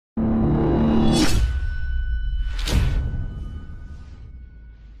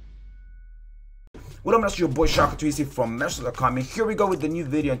What up, that's your boy Shaka2EC from Metal.com, and here we go with the new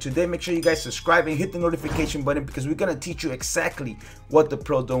video. And today, make sure you guys subscribe and hit the notification button because we're gonna teach you exactly what the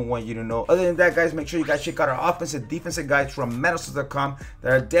pro don't want you to know. Other than that, guys, make sure you guys check out our offensive, defensive guides from Metal.com that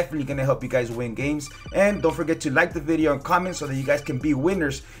are definitely gonna help you guys win games. And don't forget to like the video and comment so that you guys can be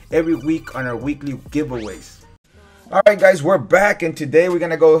winners every week on our weekly giveaways. Alright guys, we're back, and today we're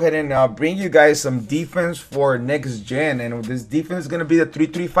going to go ahead and bring you guys some defense for next gen. And this defense is going to be the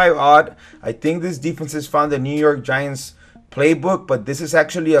 3-3-5 odd. I think this defense is found in the New York Giants playbook, but this is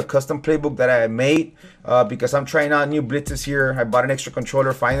actually a custom playbook that I made because I'm trying out new blitzes here. I bought an extra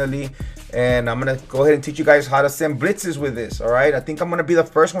controller finally, and I'm gonna go ahead and teach you guys how to send blitzes with this. All right, I think I'm gonna be the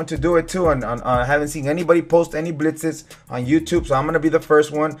first one to do it too, and I haven't seen anybody post any blitzes on YouTube, so I'm gonna be the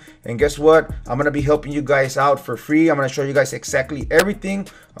first one. And guess what, I'm gonna be helping you guys out for free. I'm gonna show you guys exactly everything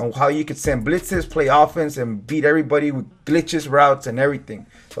on how you can send blitzes, play offense, and beat everybody with glitches, routes, and everything.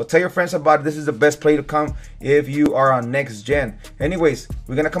 So tell your friends about it. This is the best play to come if you are on next gen. Anyways,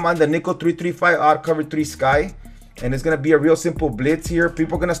 we're gonna come on the Nickle 3-3-5 odd cover 3 sky, and it's gonna be a real simple blitz here.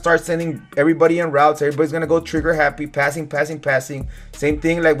 People are gonna start sending everybody in routes. Everybody's gonna go trigger happy, passing. Same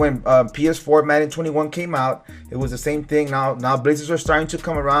thing like when PS4 Madden 21 came out. It was the same thing. Now blitzes are starting to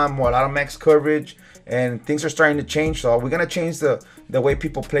come around, a lot of max coverage, and things are starting to change. So we're gonna change the way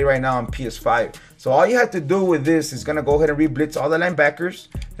people play right now on PS5. So all you have to do with this is gonna go ahead and re-blitz all the linebackers,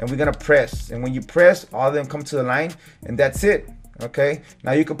 and we're gonna press. And when you press, all of them come to the line, and that's it. Okay,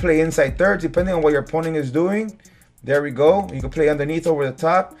 now you can play inside thirds depending on what your opponent is doing. There we go. You can play underneath, over the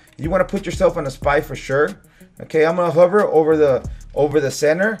top. You want to put yourself on a spy for sure. Okay, I'm gonna hover over the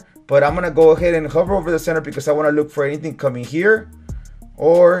center, but I'm gonna go ahead and hover over the center because I want to look for anything coming here,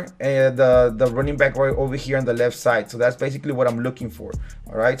 or the running back right over here on the left side. So that's basically what I'm looking for.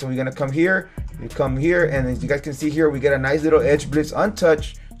 All right, so we're gonna come here, and as you guys can see here, we get a nice little edge blitz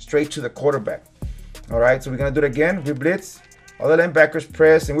untouched straight to the quarterback. All right, so we're gonna do it again. We blitz, all the linebackers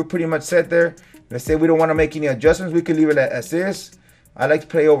press, and we're pretty much set there. Let's say we don't want to make any adjustments, we could leave it as is. I like to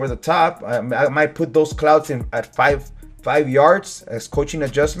play over the top. I might put those clouds in at 5 yards as coaching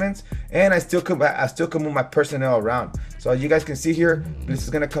adjustments, and I still could move my personnel around. So as you guys can see here, blitz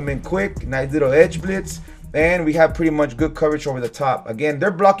is gonna come in quick, nice little edge blitz, and we have pretty much good coverage over the top. Again,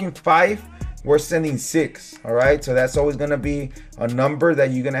 they're blocking 5, we're sending 6. All right, so that's always gonna be a number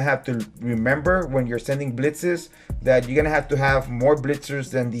that you're gonna have to remember when you're sending blitzes, that you're gonna have to have more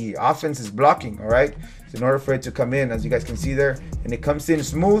blitzers than the offense is blocking. All right, so in order for it to come in, as you guys can see there, and it comes in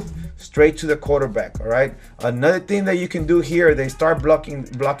smooth straight to the quarterback. All right, another thing that you can do here, they start blocking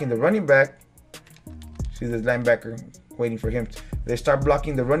the running back. See this linebacker waiting for him. They start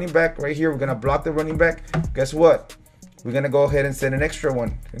blocking the running back right here. We're gonna block the running back. Guess what, we're gonna go ahead and send an extra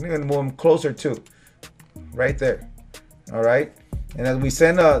one. We're gonna move him closer too, right there. All right, and as we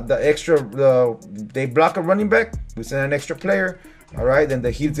send the extra, they block a running back, we send an extra player. All right, then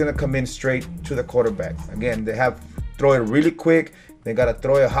he's gonna come in straight to the quarterback. Again, they have throw it really quick. They gotta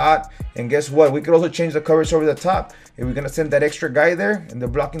throw it hot. And guess what? We could also change the coverage over the top. If we're gonna send that extra guy there and they're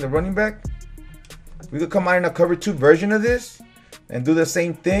blocking the running back, we could come out in a cover 2 version of this and do the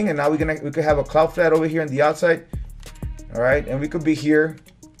same thing. And now we could have a cloud flat over here on the outside. All right, and we could be here,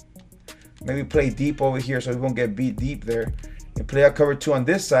 maybe play deep over here so we won't get beat deep there, and play a cover 2 on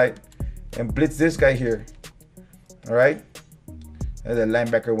this side and blitz this guy here. All right, and the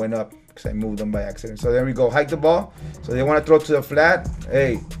linebacker went up because I moved them by accident. So there we go, hike the ball. So they want to throw to the flat.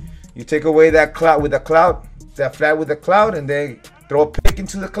 Hey, you take away that cloud with the cloud, that flat with the cloud, and they throw a pick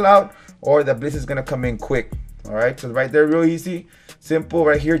into the cloud, or the blitz is gonna come in quick. All right, so right there, real easy, simple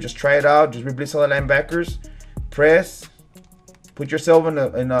right here. Just try it out. Just re-blitz all the linebackers, press. Put yourself on a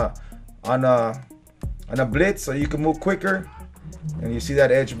blitz so you can move quicker, and you see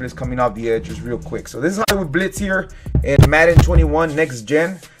that edge blitz coming off the edge just real quick. So this is how we blitz here in Madden 21 next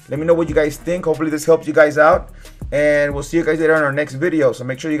gen. Let me know what you guys think. Hopefully this helps you guys out, and we'll see you guys later on our next video. So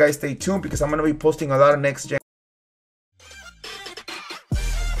make sure you guys stay tuned because I'm gonna be posting a lot of next gen